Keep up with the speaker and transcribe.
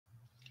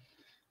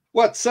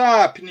What's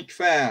up, Knicks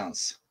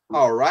fans?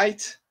 All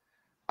right,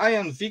 I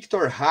am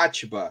Victor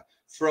Hatschbach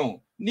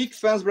from Knicks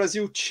Fans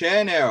Brazil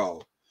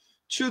channel.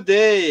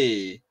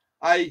 Today,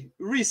 I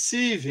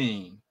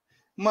receiving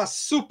my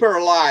super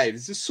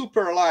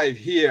live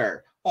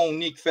here on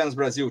Knicks Fans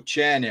Brazil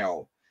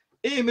channel.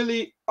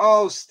 Emily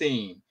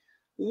Austin,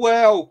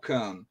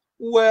 welcome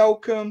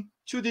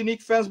to the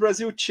Knicks Fans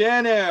Brazil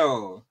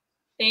channel.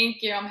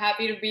 Thank you. I'm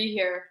happy to be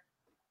here.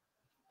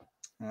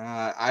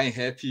 I'm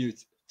happy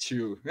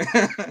too.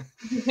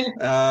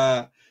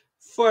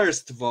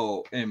 First of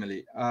all,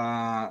 Emily,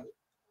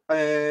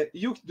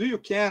 you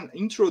can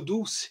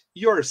introduce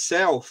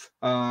yourself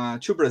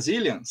to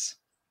Brazilians?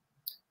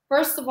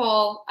 First of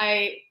all,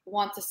 I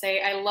want to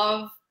say I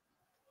love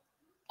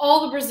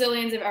all the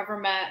Brazilians I've ever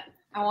met.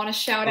 I want to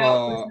shout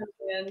out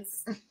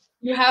Brazilians.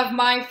 You have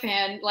my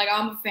fan, like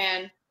I'm a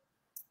fan.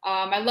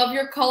 I love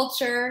your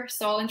culture,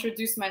 so I'll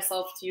introduce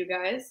myself to you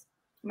guys.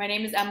 My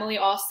name is Emily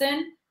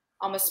Austin.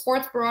 I'm a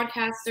sports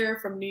broadcaster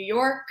from New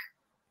York.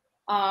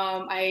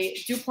 I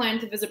do plan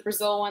to visit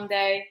Brazil one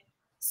day.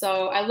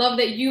 So I love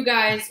that you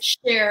guys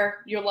share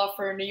your love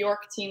for a New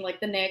York team like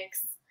the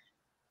Knicks.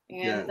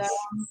 And yes.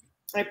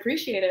 I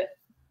appreciate it.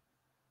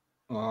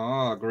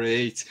 Oh,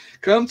 great.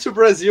 Come to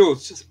Brazil.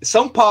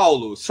 São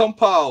Paulo.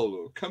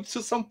 Come to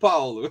São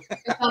Paulo.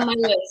 It's on my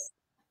list.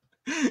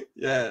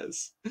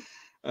 Yes.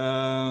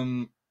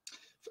 I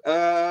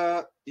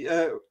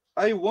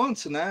want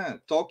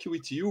to talk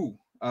with you.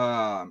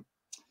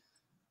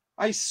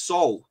 I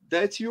saw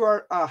that you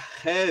are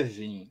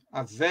having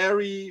a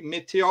very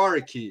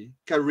meteoric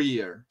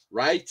career,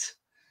 right?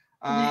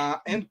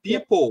 And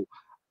people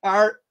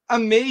are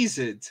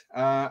amazed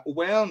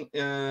when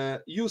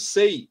you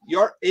say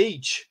your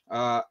age,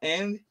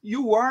 and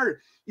you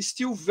are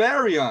still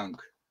very young.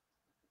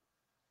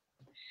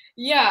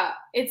 Yeah,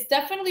 it's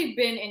definitely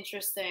been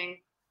interesting.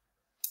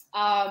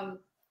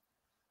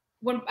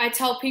 When I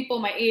tell people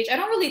my age, I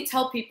don't really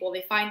tell people.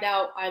 They find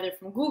out either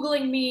from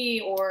Googling me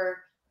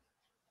or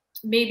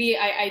maybe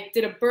I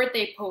did a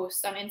birthday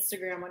post on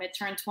Instagram when I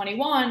turned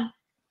 21,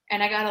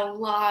 and I got a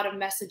lot of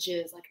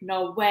messages like,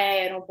 no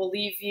way, I don't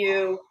believe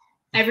you.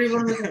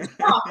 Everyone was like,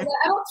 stop. I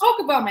don't talk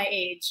about my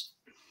age.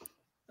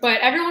 But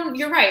everyone,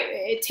 you're right.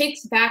 It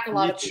takes back a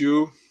lot of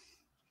people.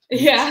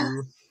 Yeah.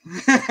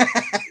 So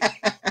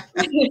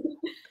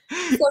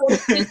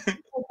it takes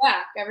people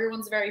back.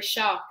 Everyone's very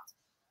shocked.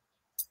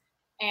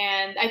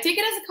 And I take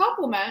it as a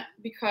compliment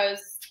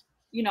because,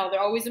 you know,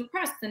 they're always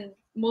impressed. And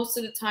most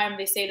of the time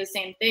they say the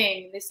same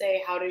thing. They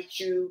say, how did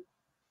you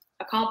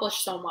accomplish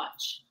so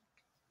much?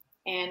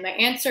 And my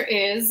answer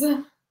is,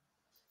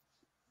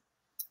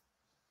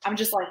 I'm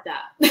just like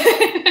that.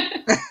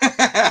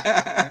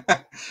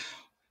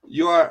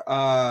 You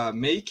are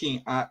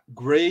making a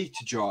great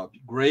job.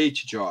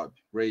 Thank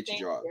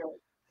you.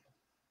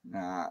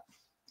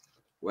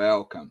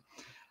 Welcome.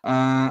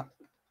 I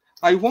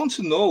want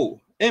to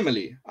know,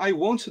 Emily,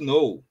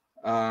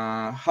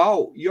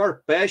 how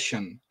your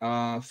passion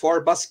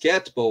for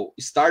basketball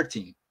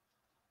starting.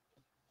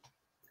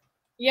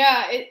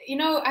 Yeah,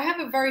 I have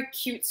a very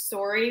cute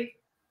story.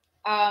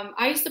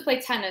 I used to play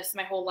tennis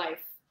my whole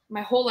life.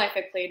 My whole life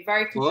I played,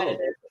 very competitive.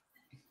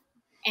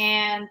 Whoa.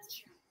 And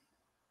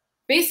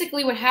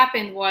basically what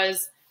happened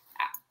was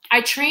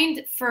I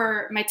trained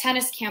for my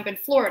tennis camp in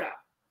Florida.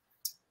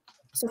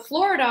 So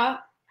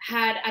Florida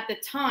had at the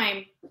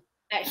time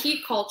that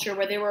Heat culture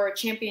where they were a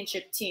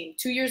championship team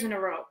 2 years in a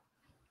row.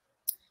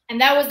 And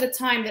that was the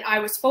time that I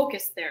was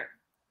focused there.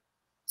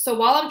 So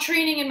while I'm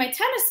training in my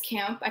tennis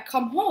camp, I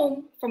come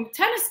home from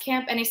tennis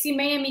camp and I see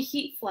Miami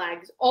Heat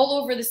flags all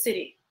over the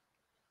city.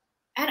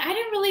 And I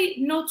didn't really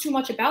know too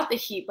much about the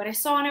Heat, but I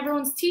saw on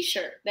everyone's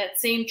t-shirt that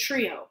same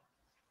trio.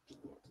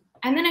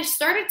 And then I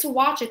started to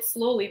watch it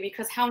slowly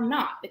because how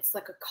not? It's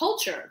like a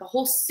culture. The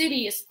whole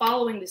city is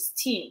following this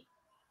team.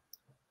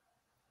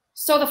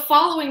 So the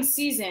following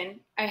season,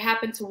 I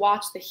happened to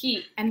watch the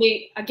Heat, and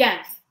they, again,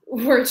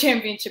 were a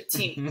championship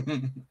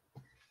team.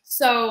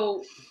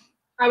 So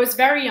I was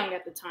very young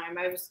at the time.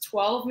 I was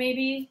 12,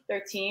 maybe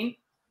 13.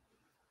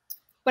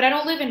 But I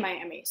don't live in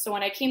Miami. So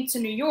when I came to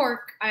New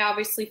York, I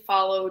obviously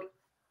followed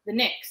the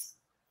Knicks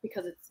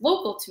because it's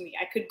local to me.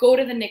 I could go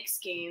to the Knicks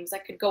games. I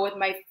could go with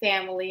my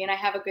family, and I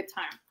have a good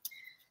time.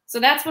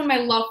 So that's when my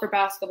love for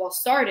basketball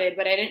started,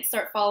 but I didn't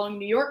start following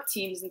New York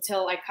teams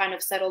until I kind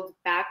of settled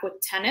back with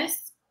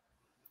tennis.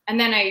 And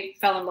then I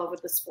fell in love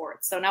with the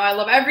sport. So now I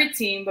love every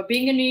team, but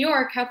being in New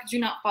York, how could you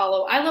not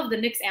follow? I love the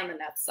Knicks and the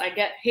Nets. I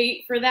get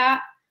hate for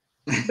that,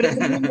 but it's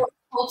a New York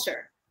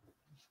culture.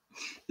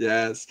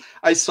 Yes,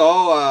 I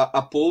saw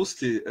a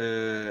post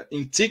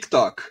in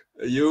TikTok.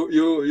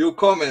 You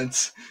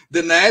comment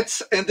the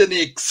Nets and the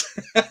Knicks.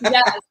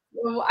 Yes,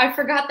 well, I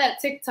forgot that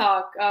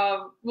TikTok.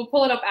 We'll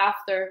pull it up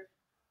after.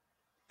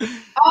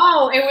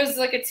 Oh, it was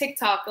like a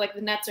TikTok, like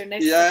the Nets or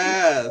Knicks.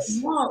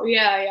 Yes. Oh,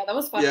 yeah, that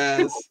was fun.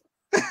 Yes.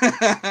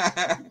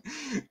 That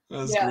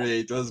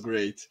was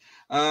great.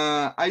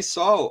 I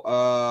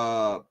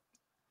saw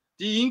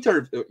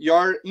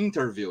your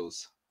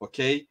interviews,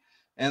 okay,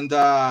 and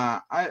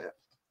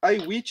I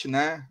wish,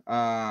 né?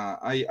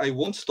 I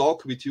want to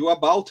talk with you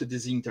about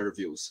these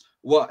interviews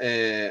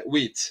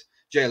with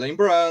Jalen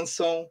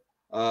Brunson,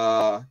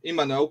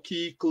 Immanuel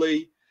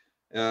Quiclkey,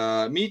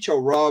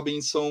 Mitchell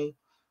Robinson.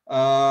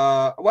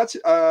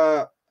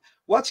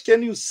 What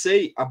can you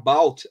say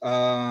about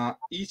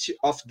each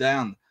of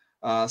them?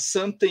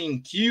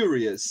 Something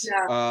curious,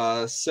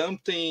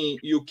 something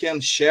you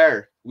can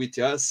share with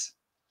us?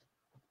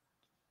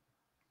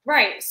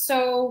 Right.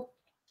 So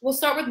we'll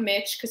start with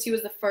Mitch because he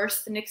was the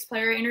first Knicks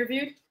player I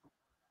interviewed.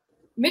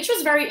 Mitch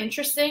was very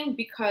interesting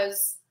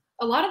because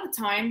a lot of the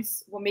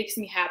times what makes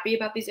me happy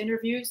about these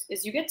interviews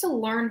is you get to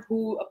learn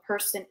who a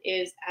person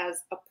is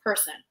as a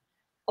person.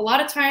 A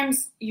lot of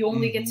times you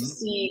only get to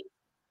see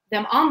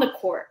them on the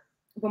court.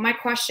 But my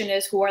question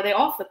is, who are they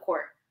off the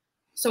court?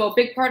 So a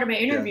big part of my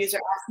interviews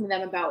are asking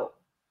them about,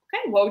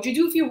 okay, what would you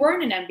do if you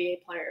weren't an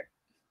NBA player?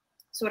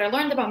 So what I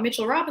learned about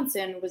Mitchell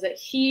Robinson was that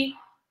he,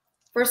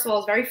 first of all,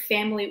 is very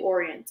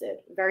family-oriented,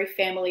 very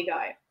family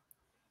guy.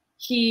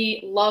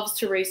 He loves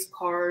to race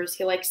cars.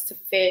 He likes to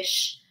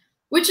fish,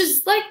 which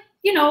is like,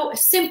 you know, a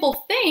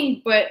simple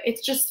thing, but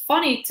it's just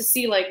funny to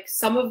see like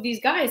some of these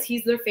guys,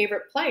 he's their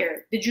favorite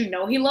player. Did you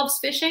know he loves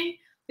fishing?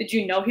 Did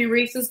you know he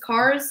races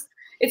cars?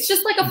 It's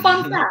just like a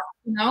fun fact,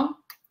 you know?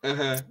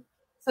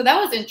 So that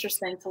was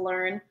interesting to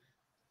learn.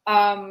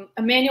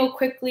 Immanuel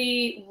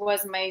Quiclkey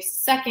was my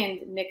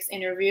second Knicks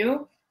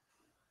interview.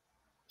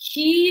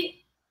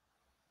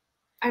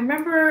 I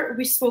remember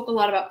we spoke a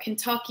lot about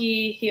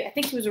Kentucky. I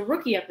think he was a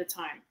rookie at the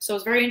time. So it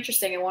was very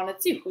interesting. I wanted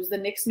to see who's the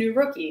Knicks' new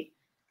rookie.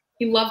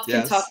 He loved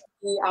Kentucky,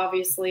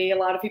 obviously. A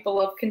lot of people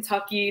love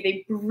Kentucky.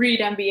 They breed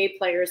NBA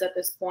players at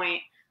this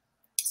point.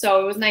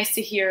 So it was nice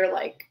to hear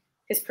like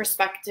his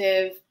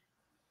perspective.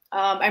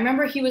 I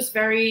remember he was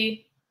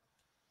very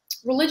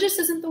religious,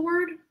 isn't the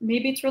word?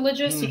 Maybe it's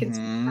religious. He can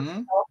speak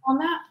on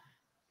that.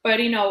 But,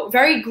 you know,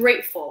 very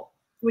grateful,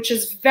 which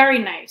is very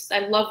nice. I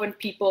love when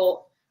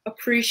people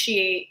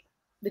appreciate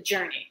the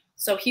journey.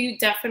 So he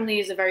definitely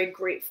is a very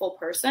grateful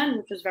person,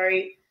 which was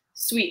very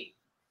sweet.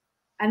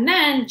 And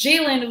then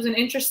Jalen, it was an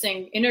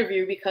interesting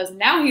interview because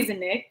now he's a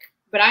Knick,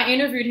 but I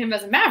interviewed him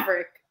as a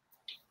Maverick.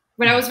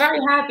 But I was very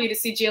happy to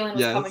see Jalen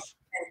was coming to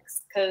the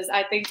Knicks because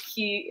I think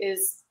he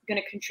is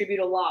going to contribute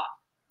a lot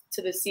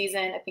to the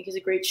season. I think he's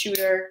a great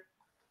shooter.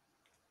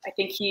 I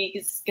think he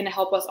is going to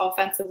help us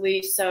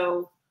offensively.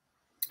 So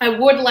I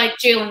would like,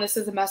 Jalen, this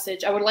is a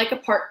message, I would like a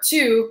part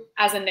 2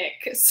 as a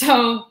Knick.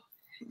 So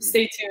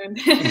stay tuned.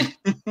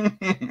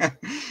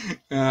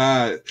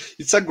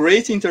 It's a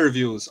great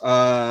interviews.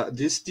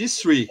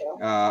 These 3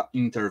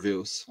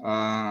 interviews.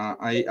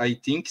 I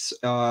think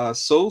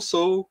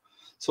so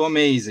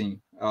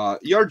amazing.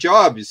 Your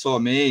job is so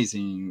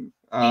amazing.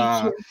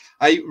 I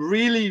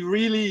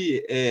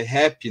really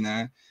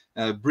happy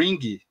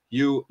bring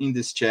you in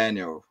this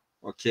channel.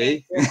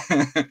 Okay.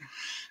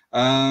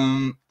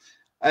 And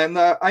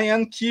I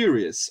am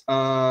curious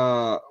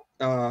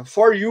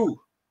for you.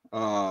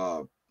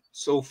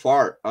 So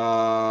far,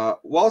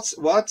 what's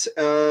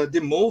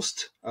the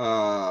most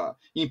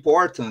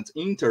important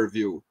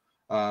interview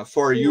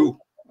for you?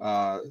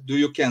 Do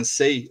you can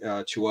say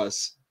to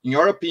us, in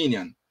your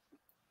opinion?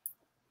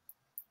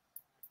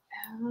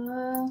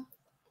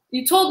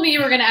 You told me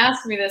you were going to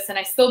ask me this, and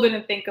I still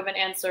didn't think of an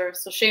answer.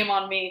 So shame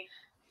on me.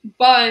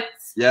 But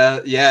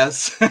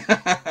yes, you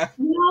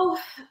know,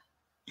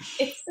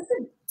 it's such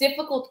a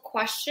difficult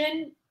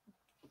question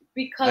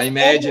because I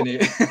imagine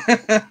it.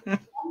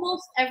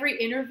 Almost every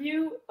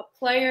interview, a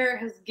player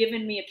has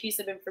given me a piece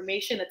of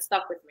information that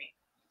stuck with me.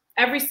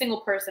 Every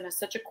single person has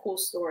such a cool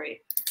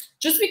story.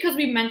 Just because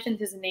we mentioned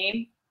his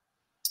name,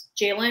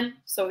 Jalen,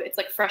 so it's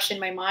like fresh in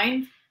my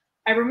mind.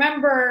 I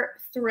remember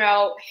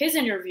throughout his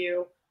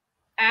interview,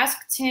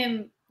 asked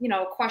him, you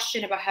know, a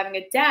question about having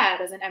a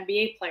dad as an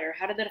NBA player.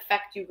 How did that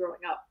affect you growing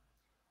up?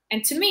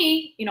 And to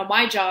me, you know,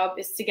 my job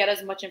is to get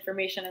as much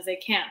information as I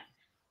can.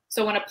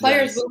 So when a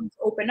player is willing to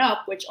open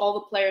up, which all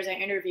the players I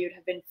interviewed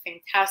have been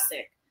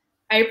fantastic,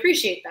 I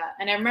appreciate that.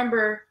 And I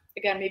remember,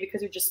 again, maybe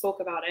because we just spoke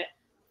about it,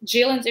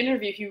 Jalen's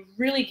interview, he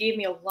really gave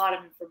me a lot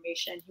of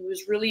information. He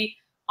was really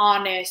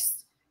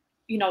honest,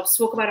 you know,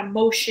 spoke about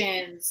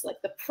emotions,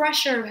 like the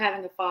pressure of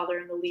having a father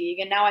in the league.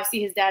 And now I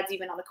see his dad's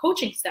even on the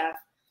coaching staff.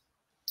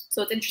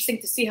 So it's interesting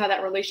to see how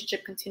that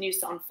relationship continues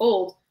to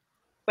unfold.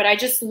 But I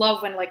just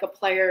love when like a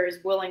player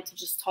is willing to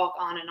just talk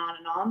on and on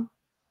and on.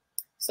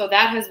 So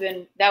that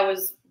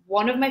was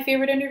one of my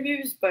favorite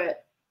interviews,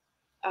 but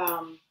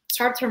it's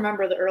hard to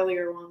remember the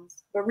earlier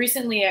ones. But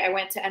recently I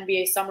went to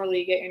NBA Summer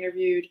League, I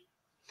interviewed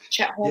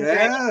Chet Holmgren.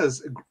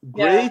 Yes,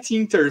 great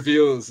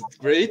interviews,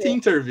 great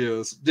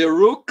interviews. The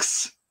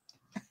Rooks.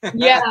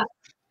 Yeah.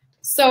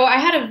 So I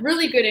had a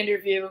really good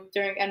interview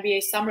during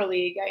NBA Summer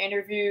League. I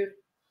interviewed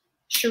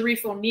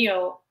Shareef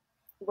O'Neal,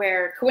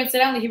 where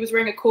coincidentally he was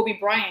wearing a Kobe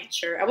Bryant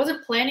shirt. I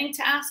wasn't planning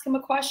to ask him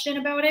a question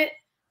about it,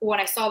 but when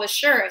I saw the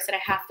shirt, I said,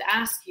 I have to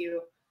ask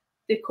you,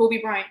 did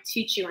Kobe Bryant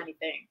teach you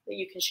anything that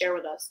you can share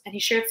with us? And he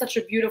shared such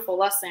a beautiful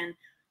lesson.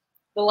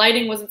 The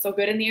lighting wasn't so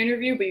good in the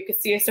interview, but you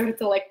could see I started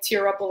to like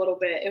tear up a little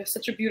bit. It was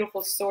such a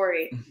beautiful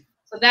story.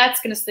 So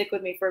that's going to stick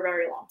with me for a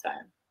very long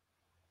time.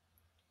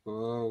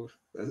 Oh,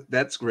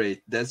 that's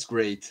great. That's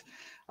great.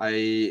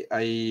 I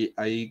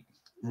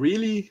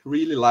really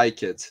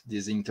like it,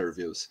 these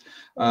interviews.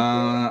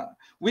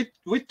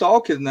 We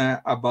talked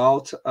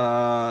about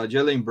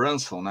Jalen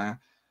Brunson,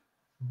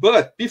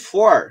 but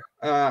before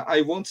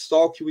I want to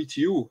talk with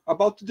you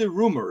about the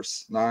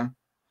rumors,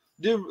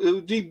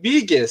 the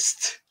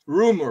biggest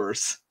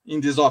rumors in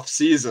this off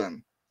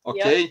season.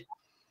 Okay,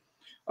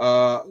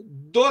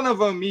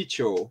 Donovan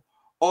Mitchell,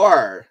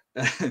 or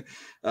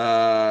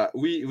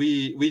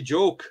we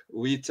joke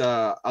with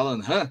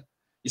Alan Hunt,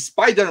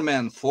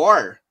 Spider-Man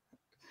 4.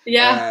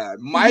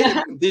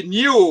 The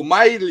new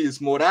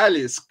Miles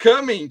Morales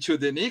coming to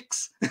the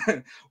Knicks.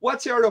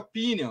 What's your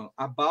opinion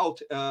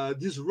about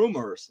these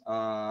rumors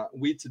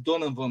with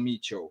Donovan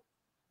Mitchell?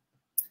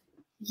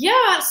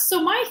 Yeah,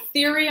 so my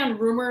theory on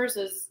rumors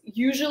is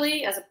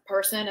usually, as a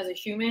person, as a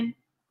human,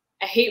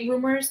 I hate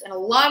rumors, and a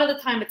lot of the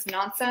time it's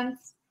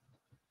nonsense,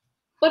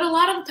 but a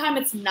lot of the time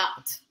it's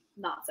not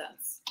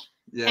nonsense.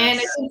 Yes. And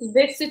I think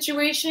this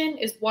situation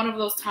is one of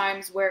those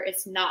times where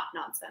it's not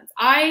nonsense.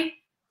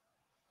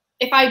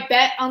 If I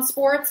bet on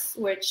sports,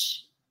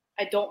 which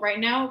I don't right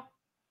now,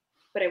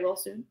 but I will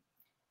soon,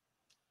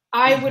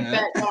 I would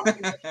bet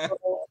Donovan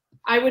Mitchell.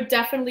 I would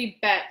definitely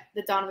bet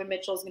that Donovan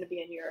Mitchell is going to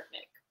be a New York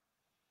Knick.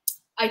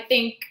 I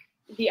think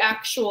the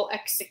actual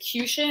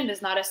execution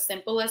is not as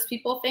simple as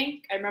people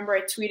think. I remember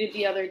I tweeted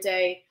the other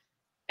day,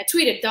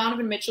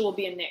 Donovan Mitchell will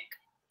be a Knick.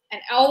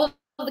 And all of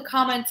the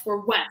comments were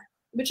when,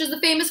 which is the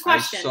famous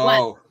question.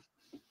 When?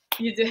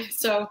 You did.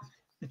 So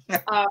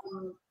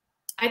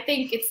I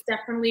think it's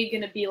definitely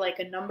going to be like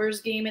a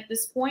numbers game at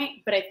this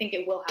point, but I think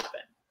it will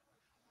happen.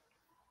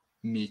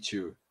 Me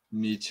too.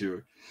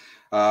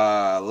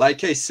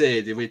 Like I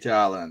said with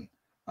Alan,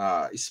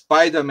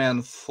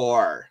 Spider-Man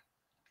 4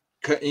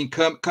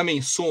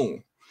 coming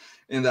soon.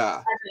 And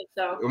I think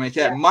so.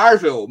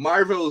 Marvel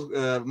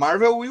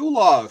will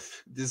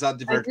love this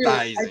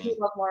advertising. I do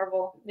love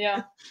Marvel.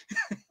 Yeah.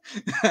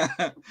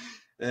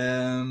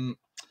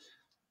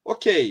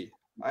 Okay,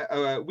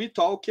 we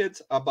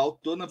talked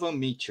about Donovan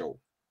Mitchell,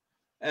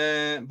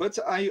 but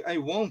I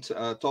want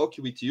to talk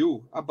with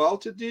you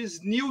about these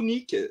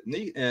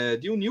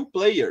new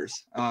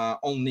players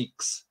on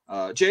Knicks.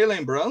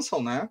 Jalen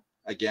Brunson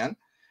again,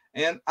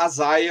 and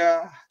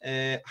Isaiah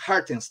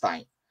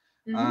Hartenstein.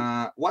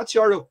 What's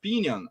your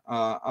opinion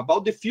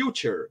about the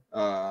future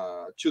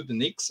to the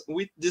Knicks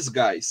with these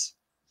guys?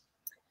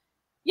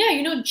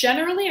 Yeah,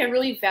 generally I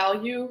really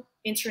value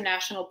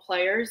international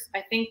players.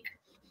 I think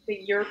the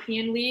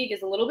European League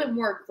is a little bit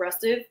more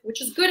aggressive, which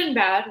is good and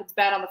bad. It's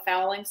bad on the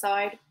fouling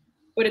side,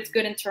 but it's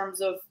good in terms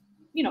of,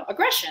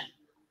 aggression.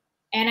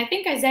 And I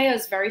think Isaiah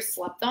is very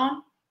slept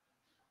on.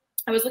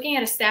 I was looking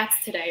at his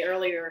stats today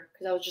earlier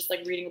because I was just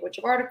reading a bunch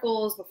of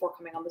articles before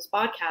coming on this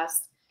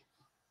podcast.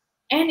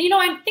 And,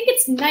 I think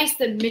it's nice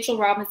that Mitchell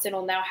Robinson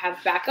will now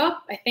have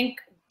backup. I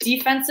think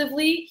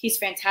defensively, he's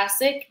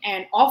fantastic.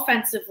 And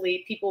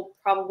offensively, people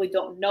probably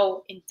don't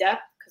know in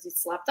depth because he's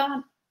slept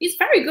on. He's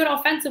very good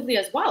offensively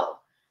as well.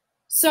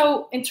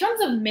 So in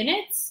terms of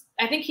minutes,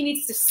 I think he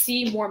needs to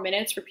see more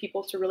minutes for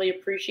people to really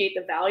appreciate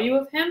the value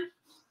of him.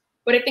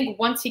 But I think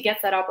once he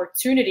gets that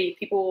opportunity,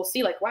 people will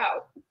see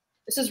wow,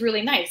 this is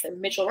really nice. And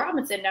Mitchell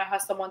Robinson now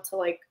has someone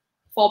to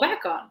fall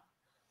back on.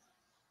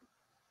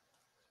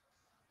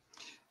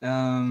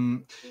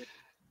 About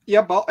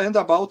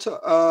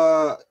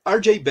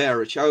RJ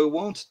Barrett, I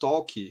want to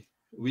talk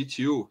with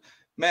you,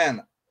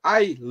 man.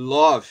 I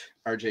love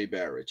RJ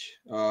Barrett.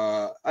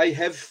 I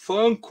have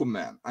Funko,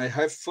 man. I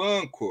have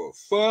Funko.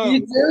 You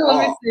do?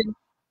 Let me see.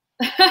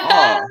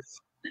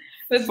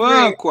 That's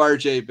Funko great.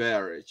 RJ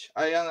Barrett.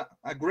 I am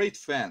a great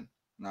fan.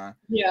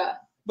 Yeah.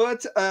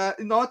 But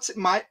not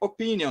my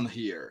opinion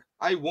here.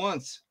 I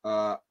want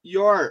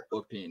your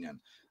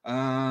opinion.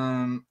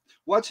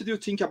 What do you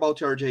think about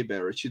RJ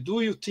Barrett?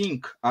 Do you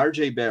think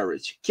RJ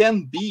Barrett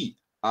can be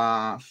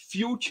a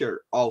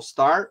future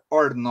All-Star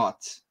or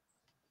not?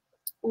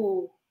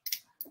 Ooh,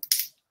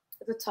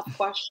 that's a tough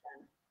question.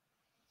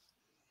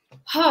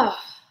 Can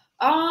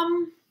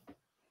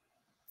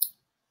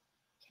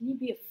he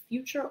be a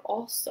future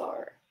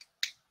All-Star?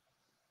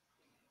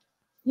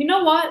 You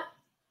know what?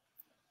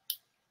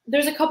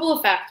 There's a couple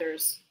of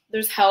factors.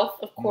 There's health,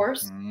 of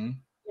course.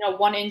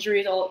 One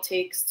injury is all it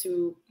takes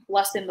to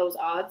lessen those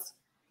odds.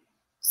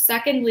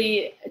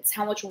 Secondly, it's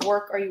how much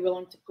work are you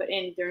willing to put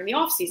in during the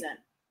off season.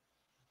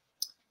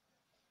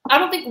 I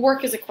don't think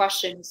work is a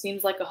question. He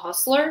seems like a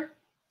hustler.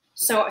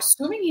 So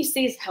assuming he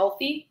stays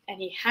healthy and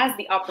he has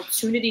the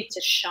opportunity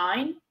to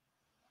shine,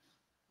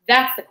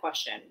 that's the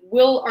question.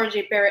 Will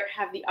RJ Barrett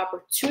have the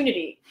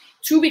opportunity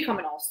to become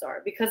an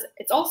all-star? Because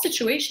it's all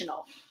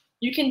situational.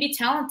 You can be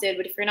talented,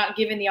 but if you're not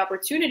given the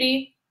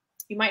opportunity,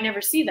 you might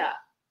never see that.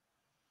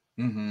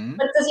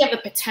 But does he have the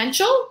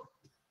potential?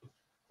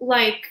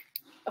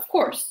 Of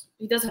course,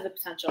 he does have the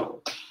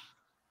potential.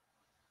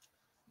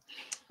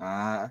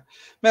 Man,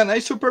 I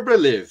super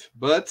believe,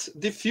 but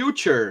the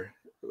future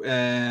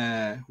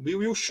we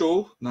will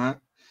show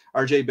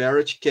RJ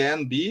Barrett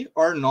can be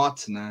or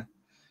not.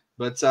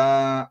 But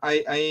I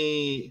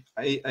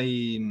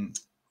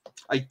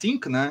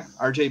think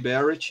RJ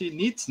Barrett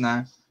needs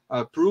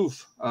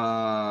prove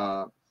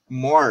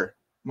more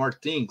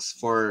things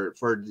for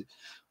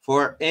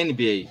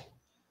NBA.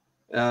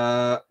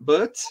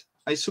 But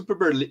I super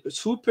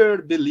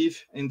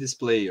believe in this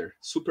player.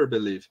 Super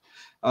believe.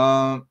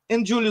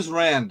 And Julius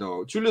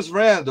Randle. Julius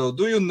Randle,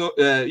 do you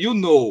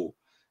know?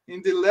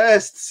 In the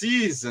last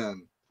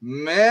season,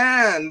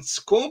 man, it's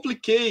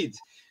complicated.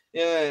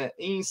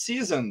 In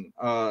season,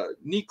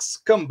 Knicks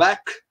come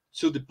back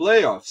to the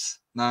playoffs.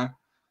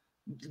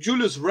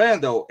 Julius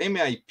Randle,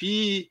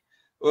 MIP.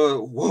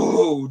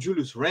 Whoa,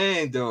 Julius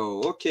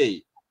Randle.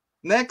 Okay,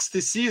 next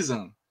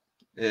season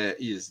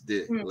is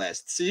the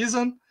last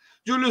season.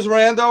 Julius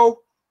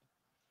Randle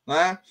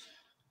use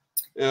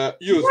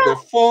the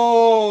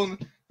phone.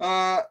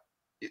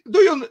 Do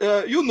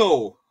you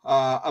know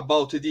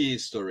about the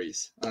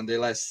histories on the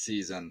last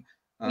season?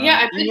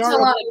 Yeah, I've been to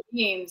a lot of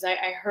games.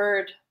 I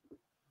heard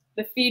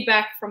the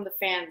feedback from the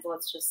fans,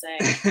 let's just say.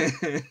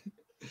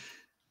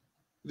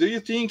 Do you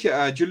think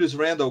Julius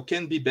Randle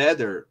can be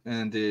better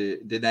in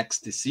the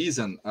next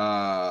season,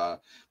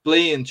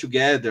 playing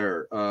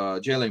together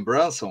Jalen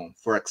Brunson,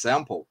 for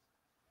example?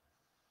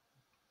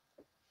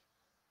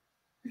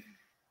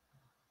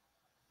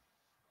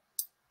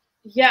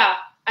 Yeah,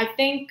 I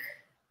think,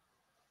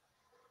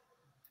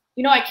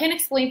 I can't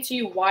explain to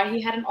you why he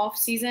had an off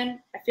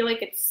season. I feel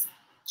like it's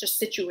just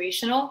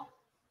situational.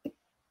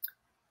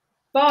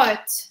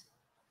 But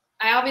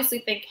I obviously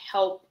think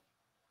help.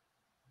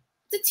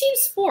 It's a team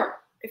sport.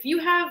 If you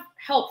have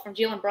help from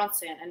Jalen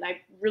Brunson, and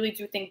I really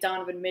do think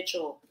Donovan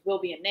Mitchell will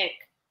be a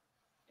Knick,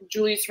 and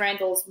Julius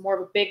Randle's more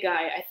of a big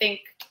guy, I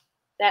think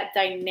that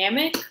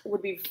dynamic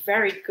would be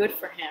very good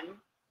for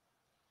him.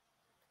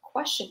 The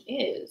question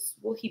is,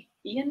 will he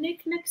be a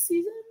Knick next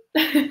season?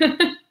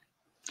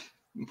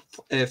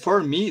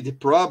 For me, the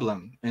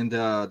problem in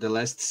the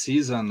last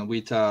season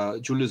with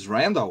Julius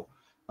Randle,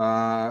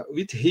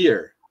 with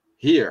here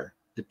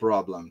the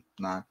problem.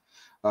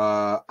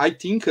 I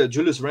think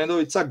Julius Randle,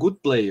 it's a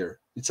good player.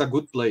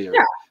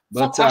 Yeah,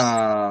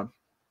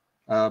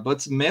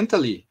 but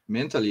mentally,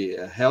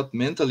 health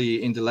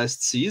mentally in the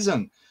last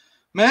season,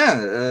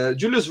 man,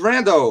 Julius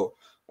Randle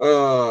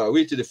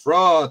with the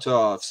front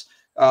office,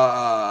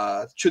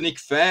 to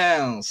Knicks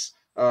fans,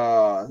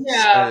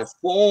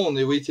 phone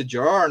with a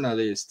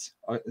journalist.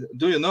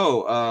 Do you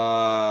know?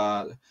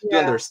 Do you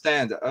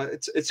understand?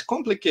 It's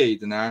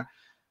complicated now.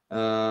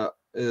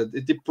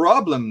 The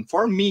problem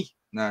for me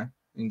now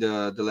in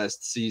the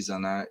last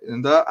season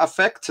and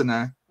affect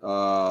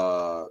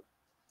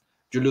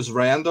Julius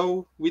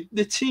Randle with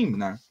the team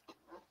now.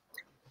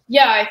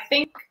 Yeah, I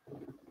think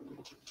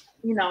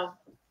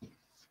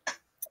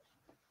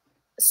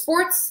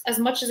sports, as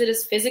much as it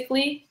is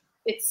physically,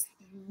 it's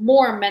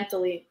more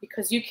mentally,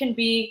 because you can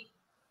be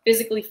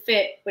physically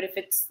fit, but if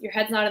your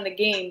head's not in the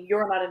game,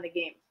 you're not in the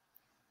game.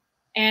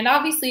 And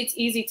obviously it's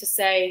easy to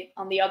say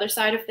on the other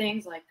side of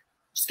things, like,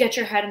 just get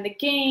your head in the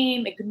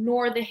game,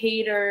 ignore the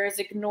haters,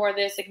 ignore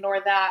this,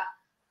 ignore that.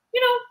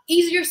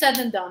 Easier said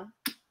than done.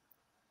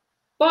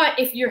 But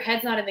if your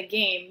head's not in the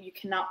game, you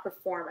cannot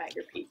perform at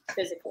your peak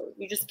physically.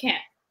 You just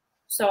can't.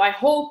 So I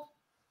hope,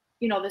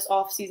 this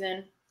off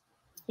season,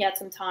 he had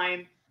some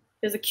time.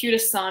 He has the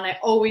cutest son. I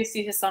always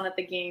see his son at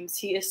the games.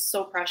 He is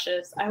so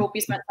precious. I hope he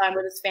spent time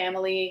with his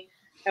family.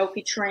 I hope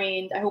he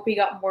trained. I hope he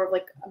got more of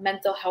like a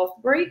mental health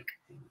break.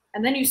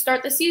 And then you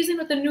start the season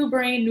with a new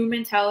brain, new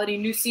mentality,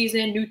 new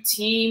season, new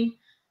team.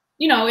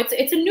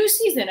 It's a new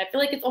season. I feel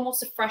like it's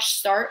almost a fresh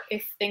start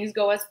if things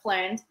go as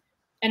planned.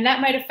 And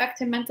that might affect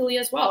him mentally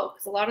as well,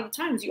 because a lot of the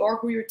times you are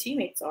who your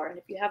teammates are. And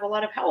if you have a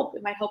lot of help,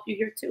 it might help you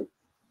here too.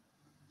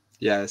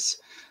 Yes.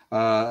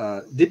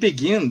 The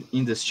begin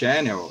in this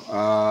channel,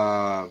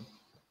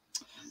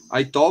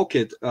 I talked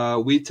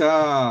with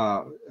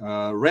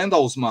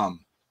Randall's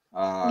mom.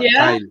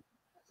 Kyle.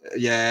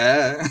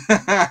 Yeah.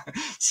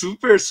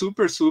 super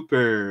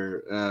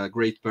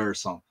great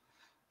person.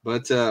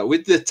 But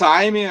with the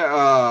time,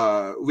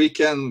 we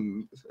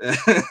can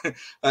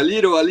a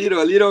little.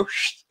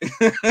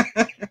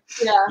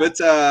 Yeah. But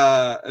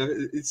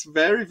it's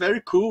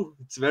very cool.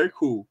 It's very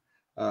cool.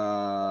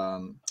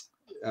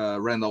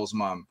 Randall's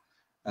mom,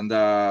 and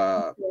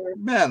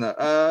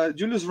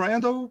Julius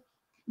Randle,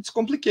 it's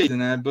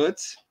complicated,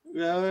 but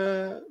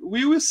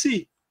we will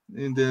see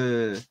in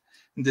the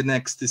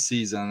next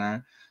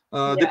season.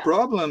 The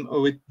problem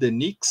with the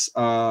Knicks,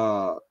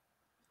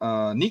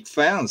 Knicks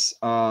fans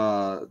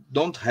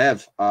don't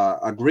have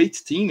a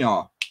great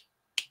team.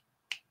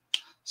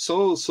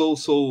 So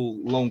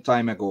long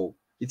time ago.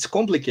 It's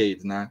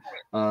complicated.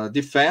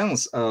 The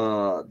fans,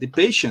 the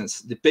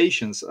patience,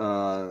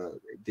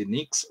 the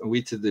Knicks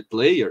with the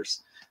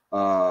players,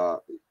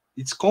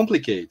 it's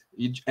complicated.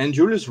 And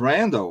Julius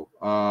Randle,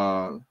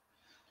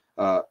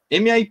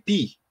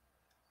 MIP,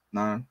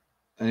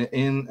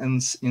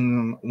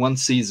 in one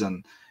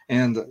season,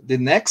 and the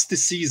next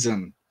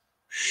season.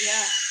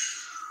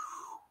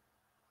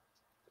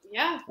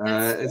 Yeah,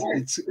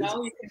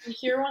 you could be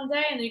here one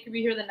day and then you could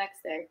be here the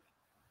next day.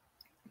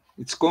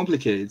 It's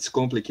complicated. It's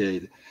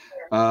complicated.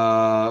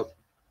 I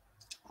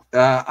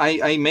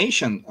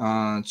mentioned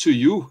to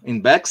you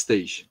in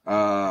backstage,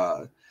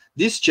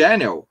 this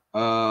channel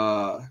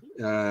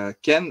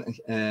can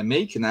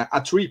make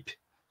a trip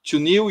to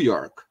New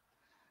York,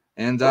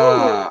 and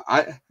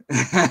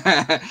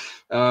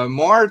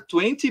more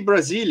 20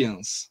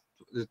 Brazilians,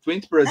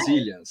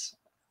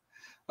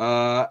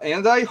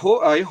 and I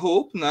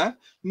hope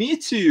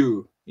meet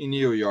you in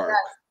New York.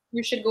 Yes,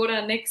 you should go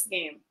to a Knicks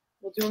game.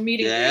 We'll do a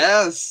meeting.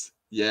 Yes.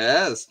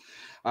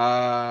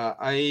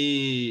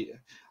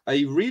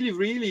 I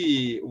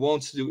really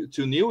want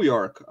to New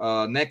York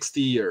next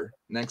year,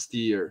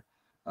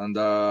 and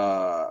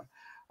I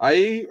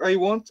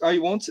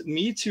want to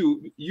meet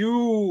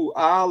you,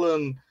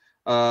 Alan,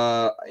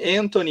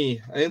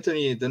 Anthony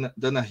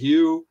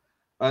Donahue,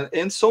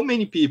 and so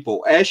many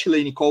people.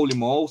 Ashley Nicole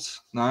Limos,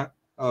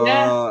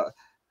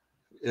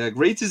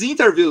 greatest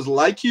interviews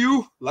like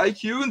you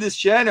in this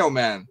channel,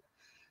 man.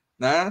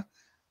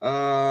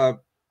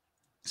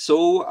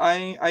 So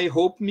I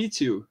hope meet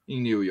you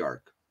in New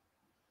York.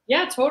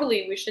 Yeah,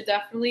 totally. We should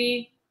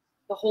definitely,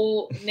 the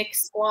whole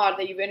Knicks squad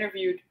that you've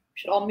interviewed,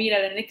 should all meet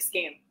at a Knicks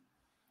game.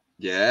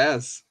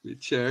 Yes, we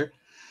share.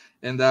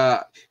 And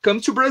come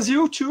to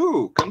Brazil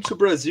too. Come to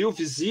Brazil,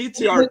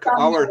 visit our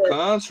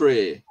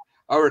country.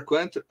 Our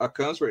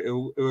country.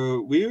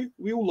 We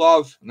will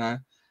love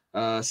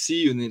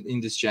see you in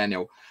this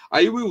channel.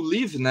 I will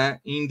leave in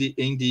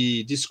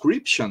the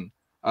description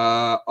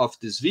of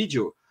this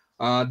video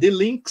the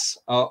links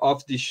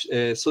of the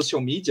social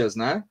medias,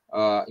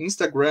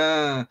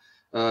 Instagram,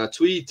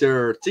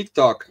 Twitter,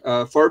 TikTok,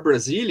 for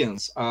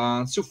Brazilians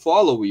to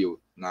follow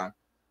you.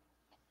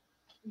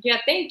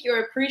 Yeah, thank you. I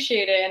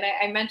appreciate it. And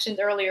I mentioned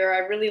earlier, I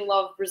really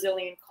love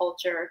Brazilian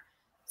culture.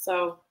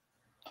 So,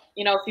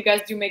 you know, if you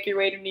guys do make your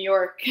way to New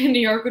York,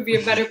 New York would be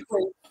a better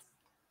place.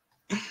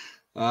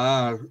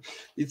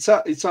 It's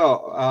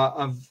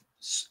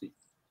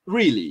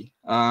really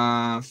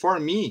for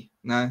me.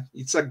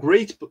 It's a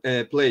great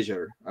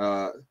pleasure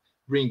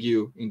bring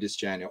you in this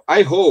channel.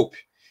 I hope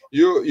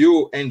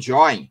you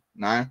enjoy,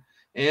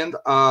 and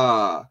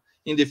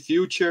in the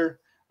future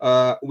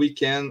we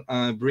can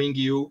bring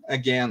you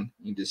again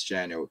in this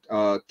channel.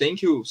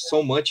 Thank you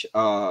so much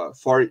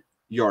for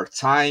your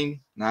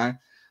time, and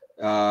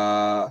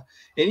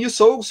you're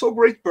so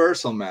great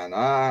person, man.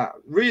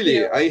 Really,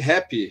 yeah. I'm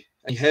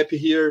happy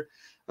here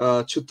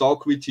to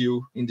talk with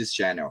you in this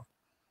channel.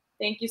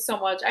 Thank you so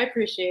much. I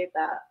appreciate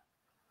that.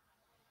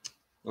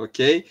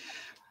 Okay,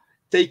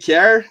 take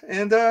care,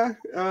 and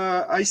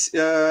I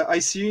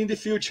see you in the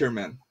future,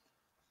 man.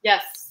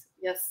 Yes.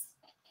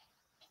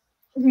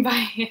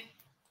 Bye.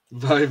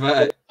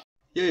 Bye.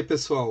 E aí,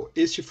 pessoal,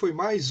 este foi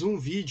mais um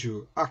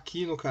vídeo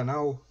aqui no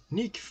canal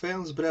Knicks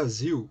Fans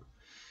Brasil.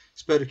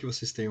 Espero que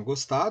vocês tenham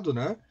gostado,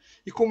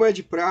 E como é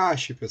de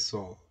praxe,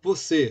 pessoal,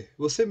 você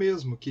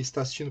mesmo que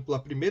está assistindo pela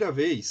primeira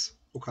vez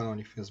o canal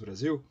Knicks Fans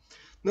Brasil,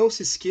 não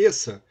se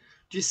esqueça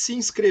de se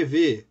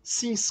inscrever,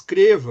 se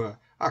inscreva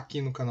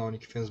aqui no canal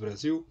Knicks Fans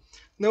Brasil.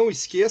 Não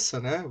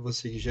esqueça,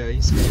 você que já é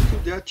inscrito,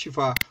 de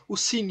ativar o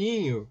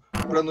sininho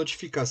para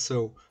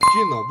notificação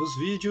de novos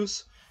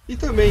vídeos e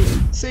também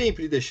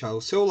sempre deixar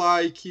o seu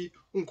like,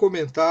 um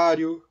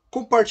comentário,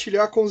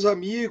 compartilhar com os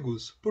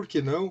amigos, por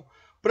que não?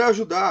 Para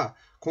ajudar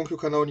com que o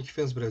canal Knicks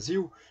Fans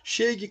Brasil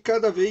chegue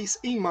cada vez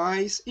em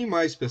mais e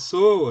mais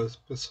pessoas,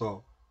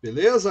 pessoal.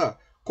 Beleza?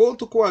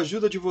 Conto com a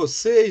ajuda de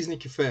vocês,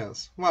 Knicks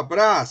Fans. Um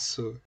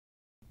abraço!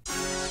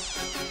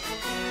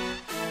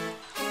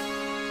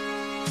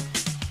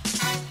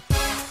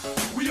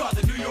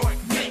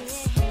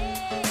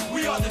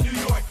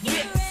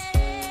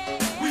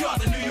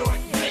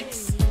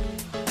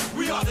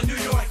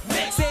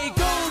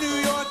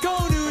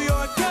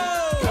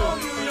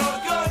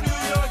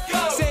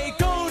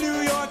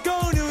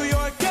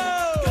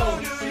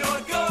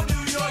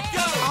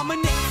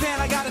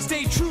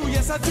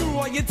 I do.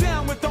 Are you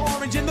down with the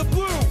orange and the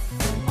blue?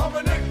 I'm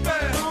a Knicks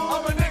fan.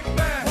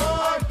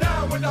 I'm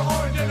down with the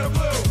orange and the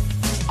blue.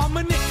 I'm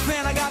a Knicks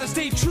fan. I gotta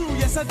stay true.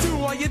 Yes, I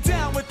do. Are you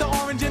down with the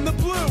orange and the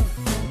blue?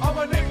 I'm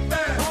a Knicks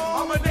fan.